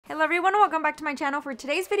Hello everyone, welcome back to my channel. For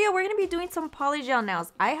today's video, we're going to be doing some polygel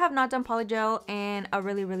nails. I have not done polygel in a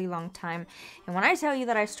really long time. And when I tell you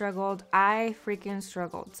that I struggled, I freaking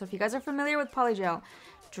struggled. So if you guys are familiar with polygel,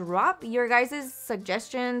 drop your guys'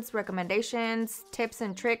 suggestions, recommendations, tips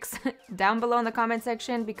and tricks down below in the comment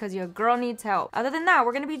section because your girl needs help. Other than that,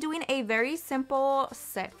 we're going to be doing a very simple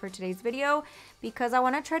set for today's video because I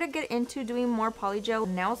want to try to get into doing more polygel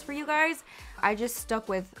nails for you guys. I just stuck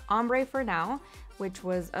with ombre for now, which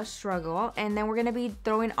was a struggle, and then we're going to be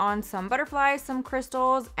throwing on some butterflies, some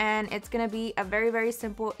crystals, and it's going to be a very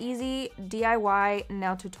simple, easy DIY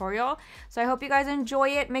nail tutorial. So I hope you guys enjoy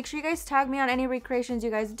it. Make sure you guys tag me on any recreations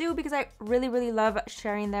you guys do because I really love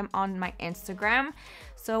sharing them on my Instagram.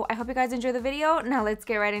 So I hope you guys enjoy the video. Now let's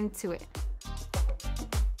get right into it.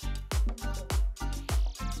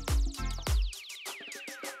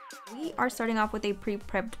 We are starting off with a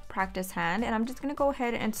pre-prepped practice hand, and I'm just going to go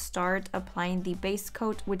ahead and start applying the base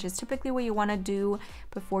coat, which is typically what you want to do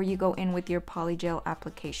before you go in with your polygel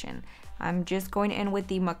application. I'm just going in with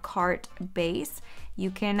the Makartt base. You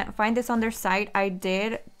can find this on their site. I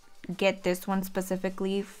did get this one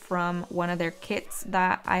specifically from one of their kits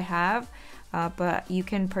that I have, but you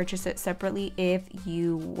can purchase it separately if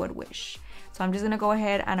you would wish. So I'm just going to go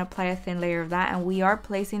ahead and apply a thin layer of that, and we are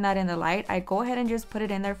placing that in the light. I go ahead and just put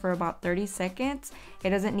it in there for about 30 seconds. It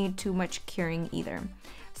doesn't need too much curing either.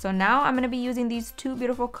 So now I'm going to be using these two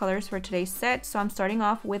beautiful colors for today's set. So I'm starting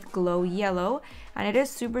off with Glow Yellow, and it is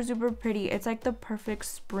super pretty. It's like the perfect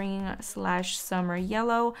spring / summer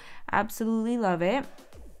yellow. Absolutely love it.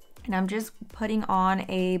 And I'm just putting on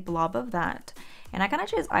a blob of that, and I kind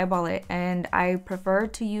of just eyeball it, and I prefer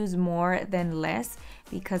to use more than less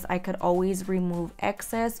because I could always remove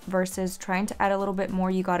excess versus trying to add a little bit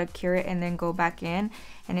more. You gotta cure it and then go back in,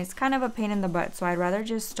 and it's kind of a pain in the butt. So I'd rather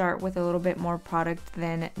just start with a little bit more product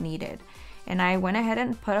than needed. And I went ahead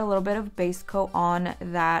and put a little bit of base coat on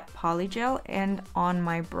that polygel and on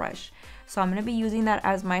my brush. So I'm going to be using that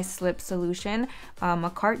as my slip solution.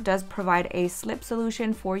 Makartt does provide a slip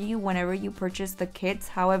solution for you whenever you purchase the kits.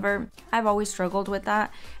 However, I've always struggled with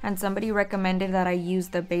that, and somebody recommended that I use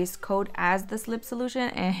the base coat as the slip solution,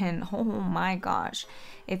 and oh my gosh.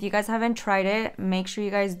 If you guys haven't tried it, make sure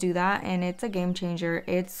you guys do that, and it's a game changer.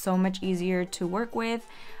 It's so much easier to work with.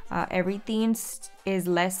 Everything is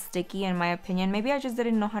less sticky in my opinion. Maybe I just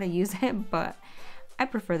didn't know how to use it, but I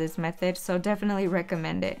prefer this method, so definitely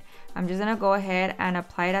recommend it. I'm just gonna go ahead and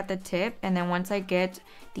apply it at the tip, and then once I get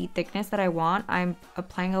the thickness that I want, I'm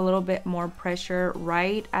applying a little bit more pressure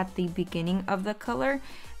right at the beginning of the color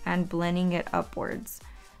and blending it upwards.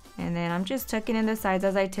 And then I'm just tucking in the sides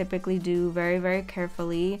as I typically do, very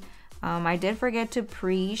carefully. I did forget to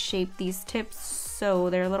pre-shape these tips, so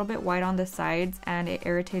they're a little bit wide on the sides, and it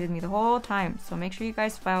irritated me the whole time. So make sure you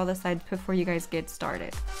guys file the sides before you guys get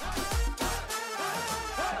started.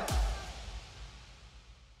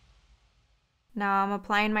 Now I'm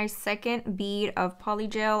applying my second bead of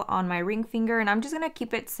polygel on my ring finger, and I'm just going to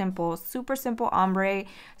keep it simple, super simple ombre.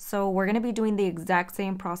 So we're going to be doing the exact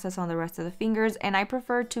same process on the rest of the fingers, and I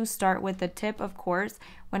prefer to start with the tip, of course.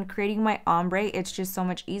 When creating my ombre, it's just so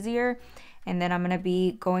much easier. And then I'm going to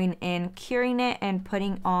be going in, curing it, and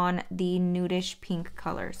putting on the nudish pink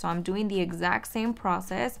color. So I'm doing the exact same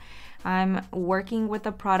process. I'm working with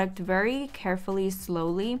the product very carefully,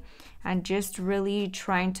 slowly, and just really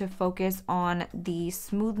trying to focus on the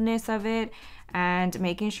smoothness of it and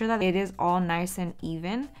making sure that it is all nice and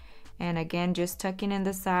even. And again, just tucking in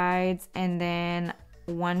the sides, and then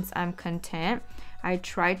once I'm content, I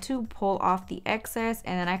try to pull off the excess,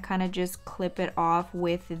 and then I kind of just clip it off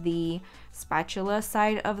with the spatula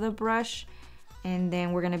side of the brush. And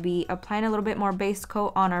then we're going to be applying a little bit more base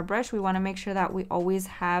coat on our brush. We want to make sure that we always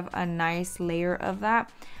have a nice layer of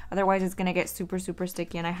that. Otherwise, it's going to get super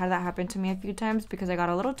sticky. And I had that happen to me a few times because I got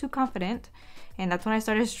a little too confident. And that's when I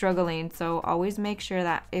started struggling. So always make sure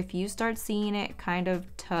that if you start seeing it kind of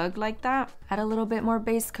tug like that, add a little bit more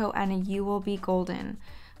base coat and you will be golden.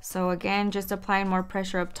 So again, just applying more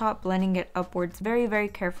pressure up top, blending it upwards very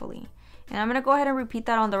carefully. And I'm going to go ahead and repeat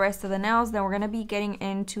that on the rest of the nails. Then we're going to be getting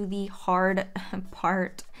into the hard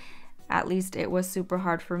part. At least it was super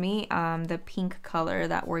hard for me, the pink color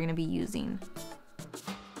that we're going to be using.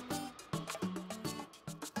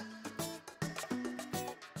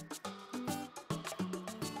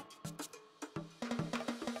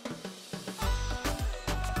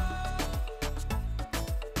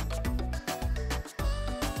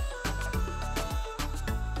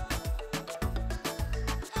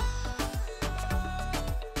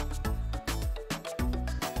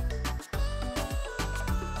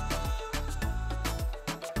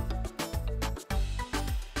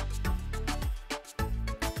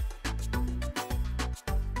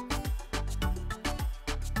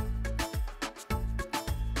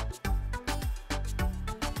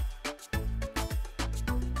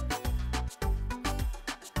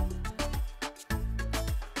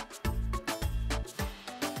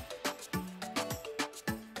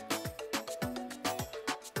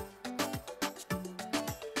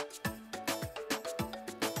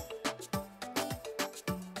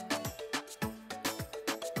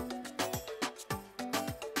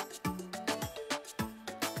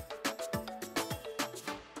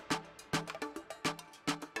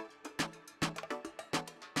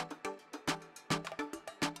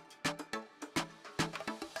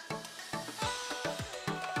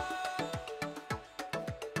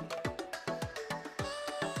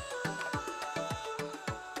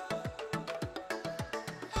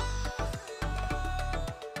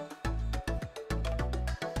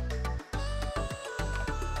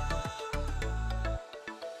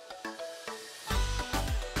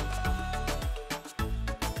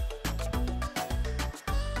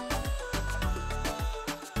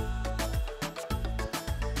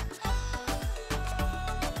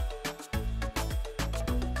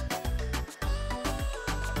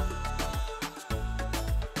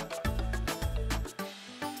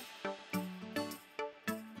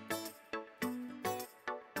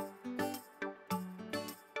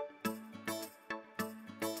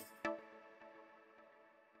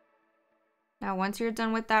 Now, once you're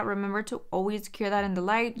done with that, remember to always cure that in the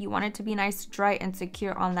light. You want it to be nice, dry, and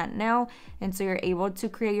secure on that nail. And so you're able to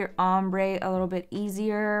create your ombre a little bit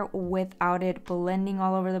easier without it blending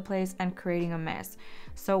all over the place and creating a mess.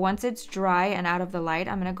 So once it's dry and out of the light,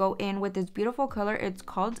 I'm gonna go in with this beautiful color. It's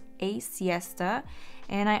called a Siesta,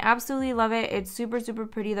 and I absolutely love it. It's super, super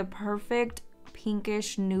pretty. The perfect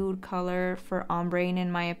pinkish nude color for ombreing,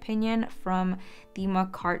 in my opinion, from the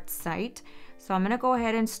Makartt site. So I'm going to go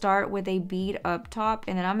ahead and start with a bead up top,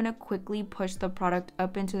 and then I'm going to quickly push the product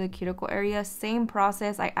up into the cuticle area. Same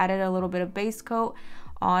process. I added a little bit of base coat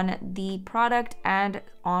on the product and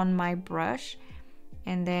on my brush,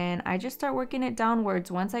 and then I just start working it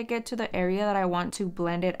downwards. Once I get to the area that I want to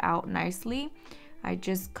blend it out nicely, I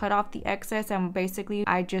just cut off the excess, and basically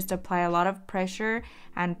I just apply a lot of pressure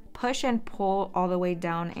and push and pull all the way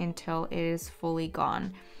down until it is fully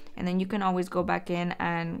gone. And then you can always go back in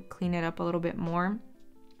and clean it up a little bit more.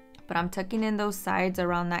 But I'm tucking in those sides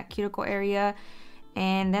around that cuticle area.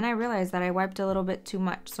 And then I realized that I wiped a little bit too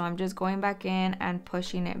much. So I'm just going back in and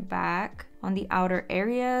pushing it back on the outer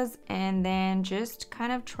areas. And then just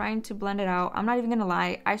kind of trying to blend it out. I'm not even gonna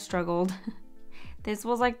lie, I struggled. This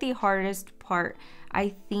was like the hardest part.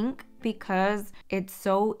 I think because it's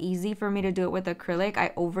so easy for me to do it with acrylic, I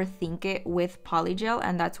overthink it with polygel,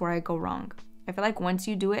 and that's where I go wrong. I feel like once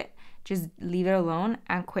you do it, just leave it alone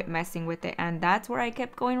and quit messing with it. And that's where I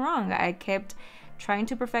kept going wrong. I kept trying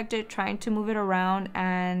to perfect it, trying to move it around,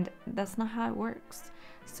 and that's not how it works.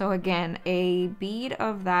 So again, a bead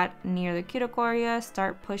of that near the cuticle area,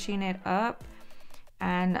 start pushing it up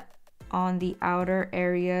and on the outer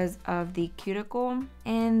areas of the cuticle.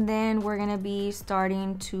 And then we're gonna be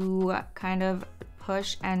starting to kind of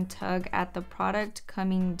push and tug at the product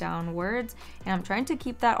coming downwards, and I'm trying to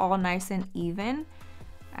keep that all nice and even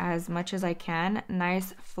as much as I can.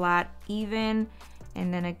 Nice, flat, even.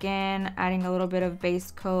 And then again, adding a little bit of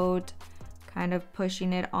base coat, kind of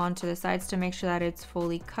pushing it onto the sides to make sure that it's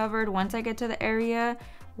fully covered. Once I get to the area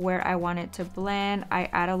where I want it to blend, I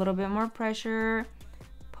add a little bit more pressure,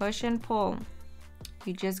 push and pull.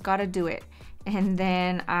 You just gotta do it. And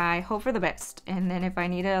then I hope for the best. And then if I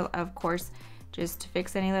need to, of course, just to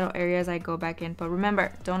fix any little areas, I go back in. But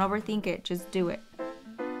remember, don't overthink it, just do it.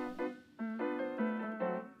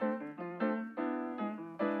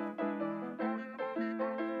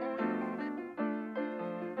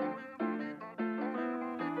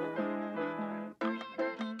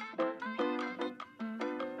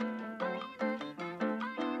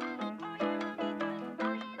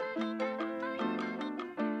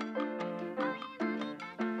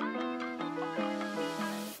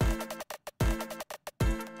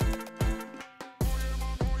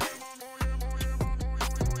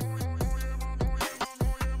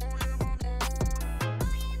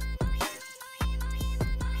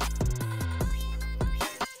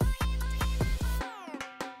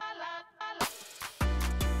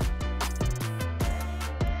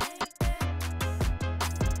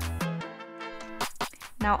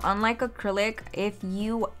 Now, unlike acrylic, if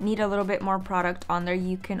you need a little bit more product on there,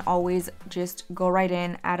 you can always just go right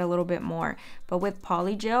in, add a little bit more. But with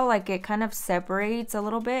polygel, like, it kind of separates a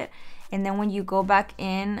little bit, and then when you go back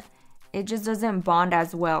in, it just doesn't bond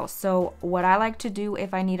as well. So what I like to do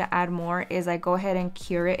if I need to add more is I go ahead and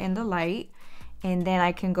cure it in the light, and then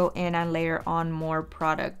I can go in and layer on more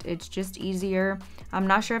product. It's just easier. I'm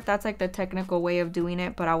not sure if that's like the technical way of doing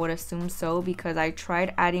it, but I would assume so, because I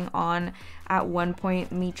tried adding on at one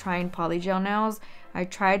point, me trying polygel nails. I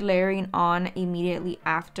tried layering on immediately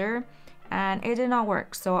after, and it did not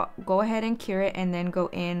work. So go ahead and cure it and then go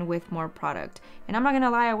in with more product. And I'm not gonna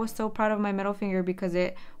lie, I was so proud of my middle finger because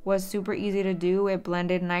it was super easy to do. It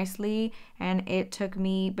blended nicely, and it took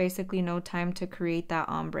me basically no time to create that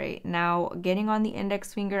ombre. Now, getting on the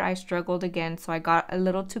index finger, I struggled again, so I got a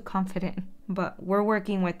little too confident, but we're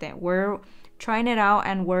working with it. We're trying it out,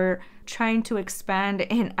 and we're trying to expand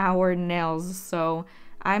in our nails. So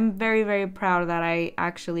I'm very, very proud that I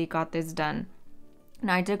actually got this done.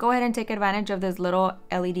 Now, I did go ahead and take advantage of this little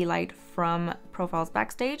LED light from Profiles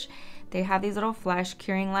Backstage. They have these little flash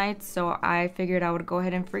curing lights, so I figured I would go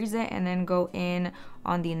ahead and freeze it and then go in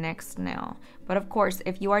on the next nail. But of course,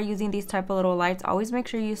 if you are using these type of little lights, always make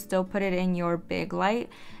sure you still put it in your big light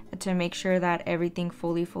to make sure that everything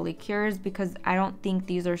fully cures, because I don't think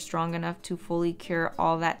these are strong enough to fully cure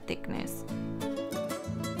all that thickness.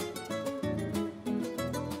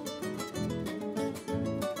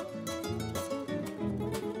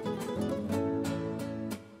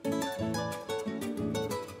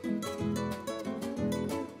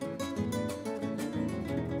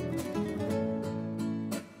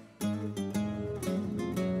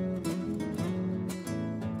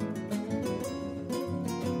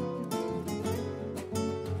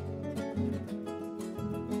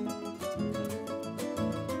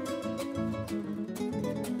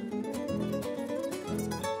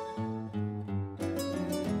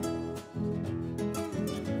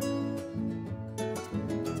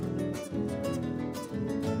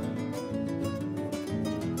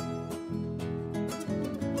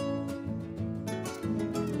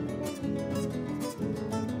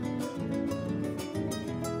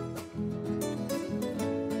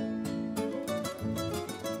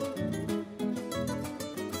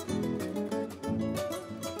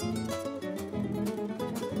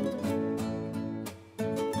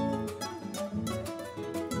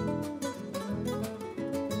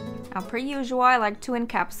 Now, per usual, I like to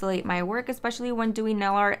encapsulate my work, especially when doing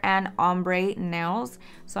nail art and ombre nails.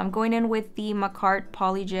 So I'm going in with the Makartt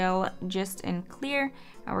Polygel just in clear.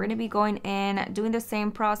 And we're going to be going in, doing the same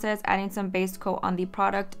process, adding some base coat on the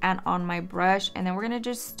product and on my brush. And then we're going to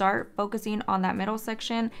just start focusing on that middle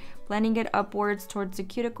section, blending it upwards towards the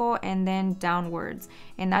cuticle and then downwards.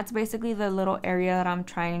 And that's basically the little area that I'm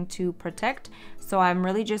trying to protect. So I'm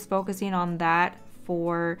really just focusing on that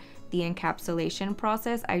for the encapsulation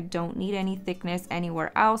process. I don't need any thickness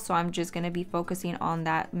anywhere else, so I'm just going to be focusing on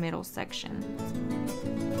that middle section.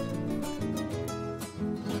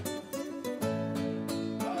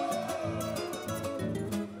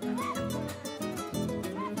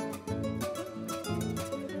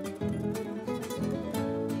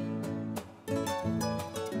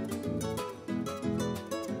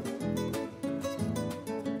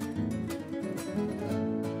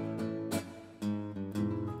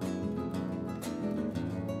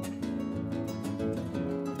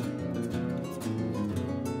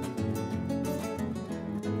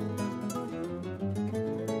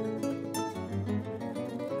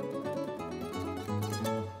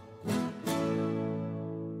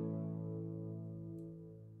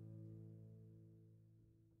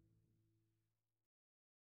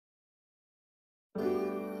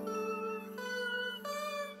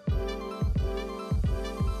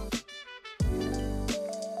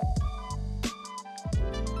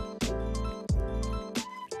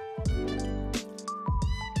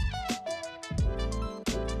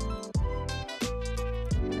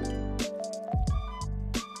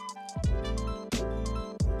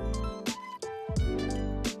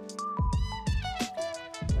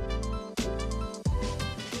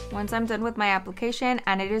 Once I'm done with my application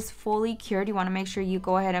and it is fully cured, you want to make sure you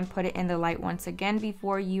go ahead and put it in the light once again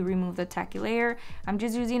before you remove the tacky layer. I'm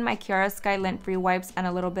just using my Kiara Sky lint-free wipes and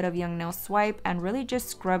a little bit of Young Nail Swipe and really just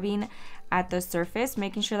scrubbing at the surface,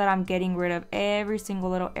 making sure that I'm getting rid of every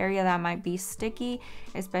single little area that might be sticky,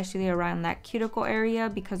 especially around that cuticle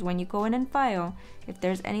area, because when you go in and file, if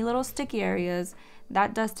there's any little sticky areas,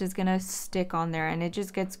 that dust is gonna stick on there and it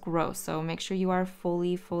just gets gross. So make sure you are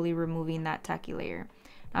fully removing that tacky layer.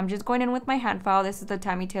 I'm just going in with my hand file. This is the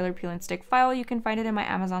Tammy Taylor Peel and Stick file. You can find it in my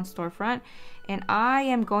Amazon storefront. And I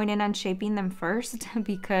am going in and shaping them first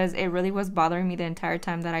because it really was bothering me the entire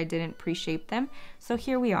time that I didn't pre-shape them. So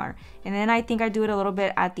here we are. And then I think I do it a little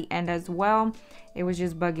bit at the end as well. It was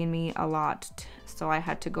just bugging me a lot. So I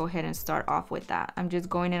had to go ahead and start off with that. I'm just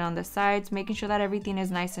going in on the sides, making sure that everything is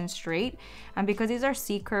nice and straight. And because these are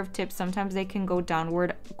C-curve tips, sometimes they can go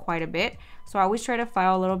downward quite a bit. So I always try to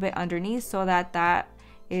file a little bit underneath so that that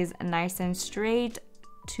is nice and straight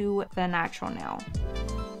to the natural nail.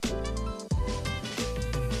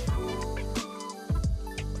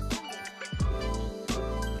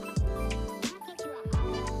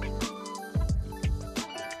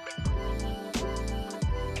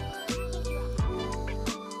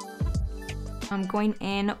 I'm going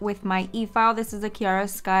in with my e-file. This is a Kiara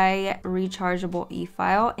Sky rechargeable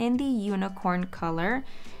e-file in the unicorn color.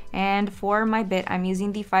 And for my bit, I'm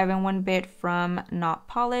using the 5-in-1 bit from Not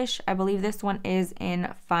Polish. I believe this one is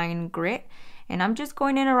in Fine Grit. And I'm just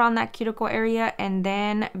going in around that cuticle area and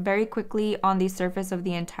then very quickly on the surface of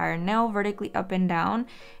the entire nail, vertically up and down.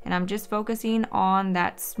 And I'm just focusing on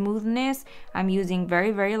that smoothness. I'm using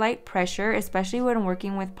very light pressure, especially when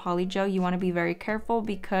working with polygel. You want to be very careful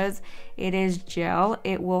because it is gel.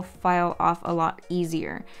 It will file off a lot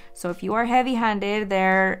easier. So if you are heavy-handed,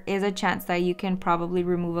 there is a chance that you can probably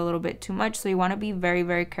remove a little bit too much. So you want to be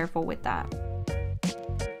very careful with that.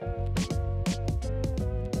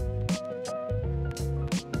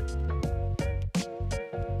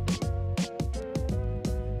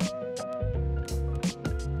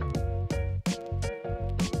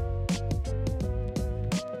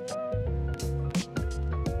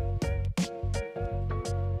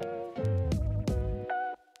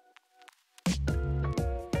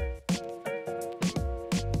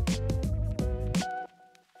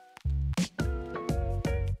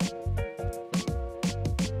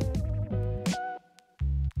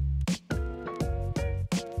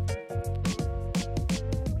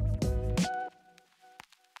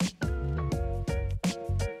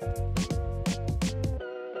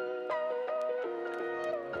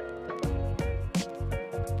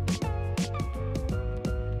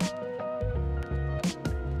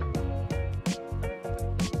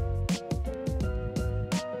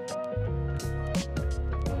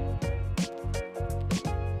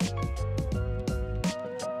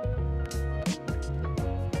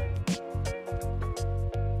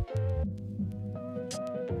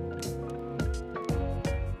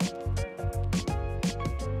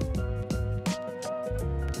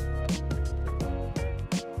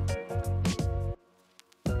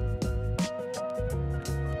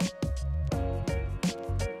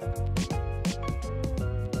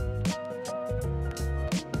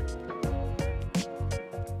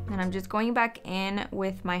 And I'm just going back in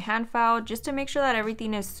with my hand file just to make sure that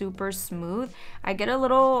everything is super smooth. I get a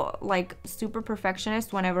little like super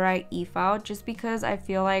perfectionist whenever I e-file just because I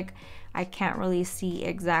feel like I can't really see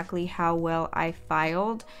exactly how well I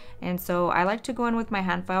filed. And so I like to go in with my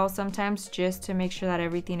hand file sometimes just to make sure that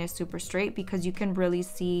everything is super straight, because you can really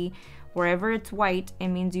see wherever it's white, it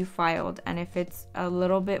means you filed. And if it's a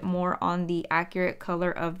little bit more on the accurate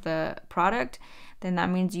color of the product, then that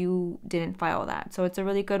means you didn't file that. So it's a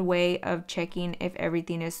really good way of checking if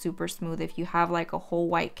everything is super smooth. If you have like a whole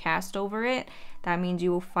white cast over it, that means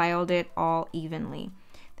you filed it all evenly.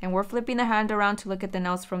 Then we're flipping the hand around to look at the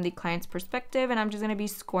nails from the client's perspective, and I'm just gonna be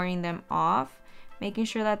scoring them off, making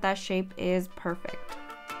sure that that shape is perfect.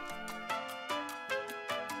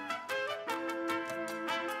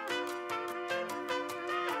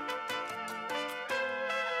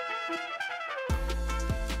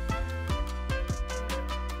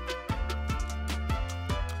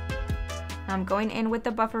 I'm going in with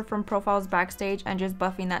the buffer from Profiles Backstage and just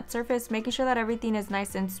buffing that surface, making sure that everything is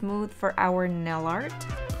nice and smooth for our nail art.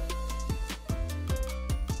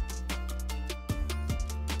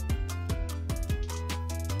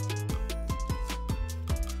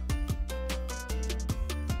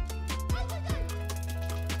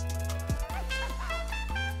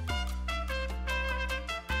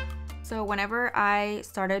 So whenever I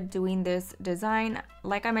started doing this design,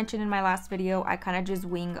 like I mentioned in my last video, I kind of just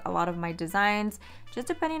wing a lot of my designs, just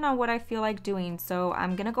depending on what I feel like doing. So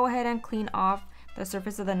I'm gonna go ahead and clean off the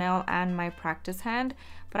surface of the nail and my practice hand,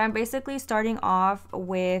 but I'm basically starting off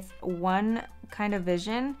with one kind of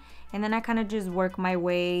vision, and then I kind of just work my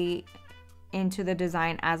way into the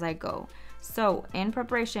design as I go. So in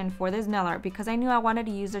preparation for this nail art, because I knew I wanted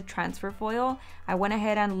to use a transfer foil, I went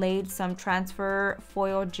ahead and laid some transfer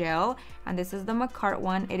foil gel, and this is the Makartt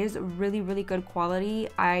one. It is really good quality.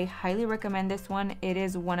 I highly recommend this one. It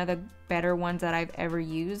is one of the better ones that I've ever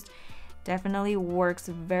used. Definitely works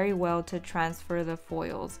very well to transfer the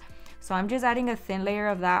foils. So I'm just adding a thin layer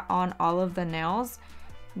of that on all of the nails,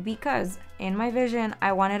 because in my vision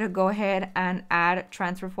I wanted to go ahead and add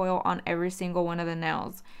transfer foil on every single one of the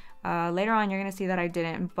nails. Later on you're gonna see that I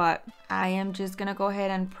didn't, but I am just gonna go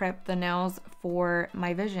ahead and prep the nails for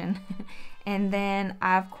my vision. And then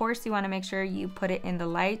of course you want to make sure you put it in the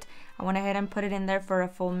light. I went ahead and put it in there for a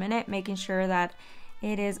full minute, making sure that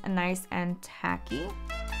it is nice and tacky.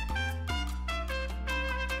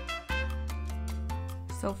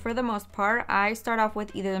 So for the most part, I start off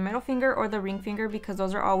with either the middle finger or the ring finger, because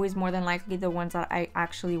those are always more than likely the ones that I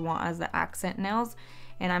actually want as the accent nails.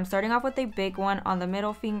 And I'm starting off with a big one on the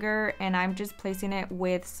middle finger, and I'm just placing it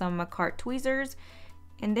with some Makartt tweezers.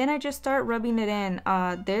 And then I just start rubbing it in.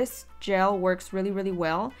 This gel works really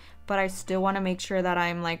well, but I still want to make sure that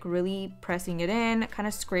I'm like really pressing it in, kind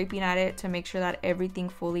of scraping at it to make sure that everything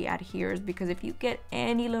fully adheres, because if you get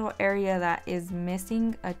any little area that is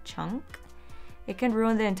missing a chunk, it can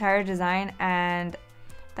ruin the entire design, and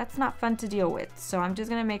that's not fun to deal with. So I'm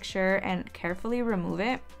just gonna make sure and carefully remove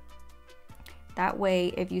it. That way,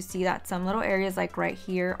 if you see that some little areas like right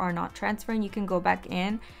here are not transferring, you can go back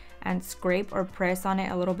in and scrape or press on it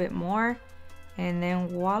a little bit more, and then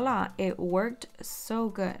voila, it worked so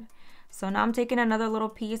good. So now I'm taking another little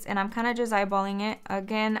piece and I'm kind of just eyeballing it.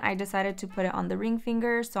 Again, I decided to put it on the ring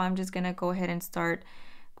finger, so I'm just gonna go ahead and start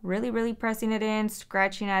really pressing it in,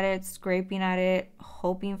 scratching at it, scraping at it,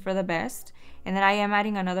 hoping for the best. And then I am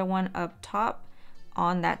adding another one up top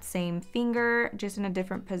on that same finger, just in a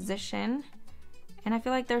different position. And I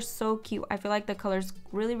feel like they're so cute. I feel like the colors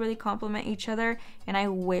really complement each other, and I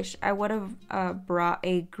wish I would have brought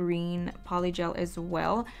a green polygel as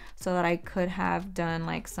well, so that I could have done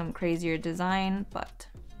like some crazier design, but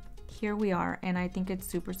here we are, and I think it's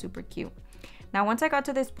super cute. Now once I got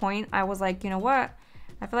to this point, I was like, you know what,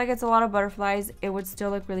 I feel like it's a lot of butterflies. It would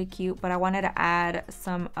still look really cute, but I wanted to add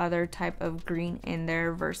some other type of green in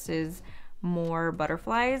there versus more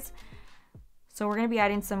butterflies. So we're going to be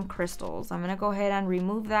adding some crystals. I'm going to go ahead and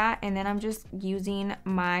remove that, and then I'm just using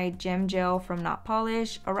my gem gel from Not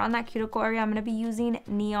Polish. Around that cuticle area, I'm going to be using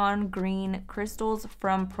neon green crystals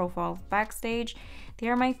from Profiles Backstage. They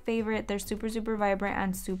are my favorite. They're super vibrant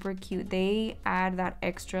and super cute. They add that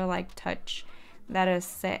extra like touch that a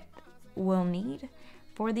set will need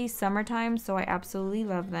for the summertime, so I absolutely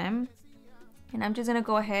love them. And I'm just going to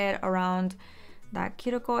go ahead around that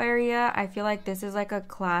cuticle area. I feel like this is like a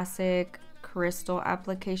classic crystal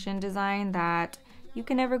application design that you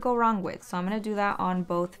can never go wrong with. So I'm going to do that on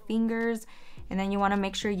both fingers, and then you want to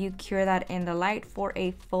make sure you cure that in the light for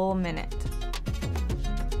a full minute.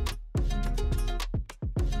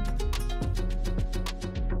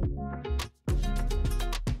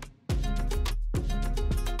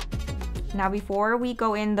 Now before we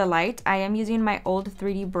go in the light, I am using my old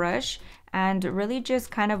 3D brush and really just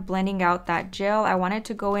kind of blending out that gel. I want it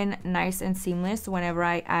to go in nice and seamless whenever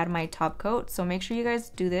I add my top coat. So make sure you guys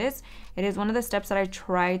do this. It is one of the steps that I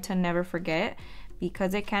try to never forget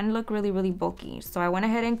because it can look really, really bulky. So I went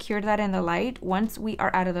ahead and cured that in the light. Once we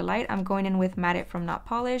are out of the light, I'm going in with Matte It from Not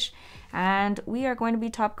Polish, and we are going to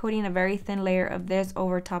be top coating a very thin layer of this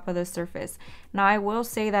over top of the surface. Now I will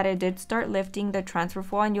say that it did start lifting the transfer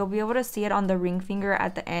foil, and you'll be able to see it on the ring finger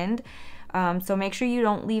at the end. So make sure you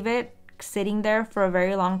don't leave it sitting there for a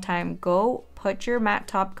very long time. Go put your matte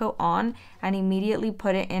top coat on and immediately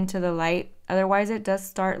put it into the light. Otherwise it does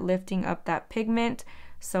start lifting up that pigment.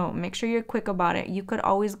 So make sure you're quick about it. You could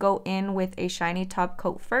always go in with a shiny top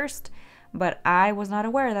coat first, but I was not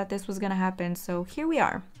aware that this was gonna happen. So here we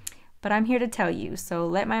are, but I'm here to tell you. So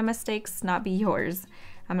let my mistakes not be yours.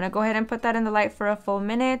 I'm gonna go ahead and put that in the light for a full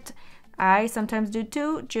minute. I sometimes do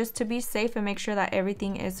too, just to be safe and make sure that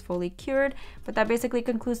everything is fully cured. But that basically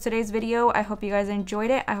concludes today's video. I hope you guys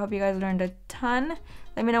enjoyed it. I hope you guys learned a ton.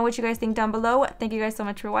 Let me know what you guys think down below. Thank you guys so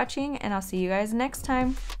much for watching, and I'll see you guys next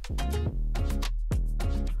time.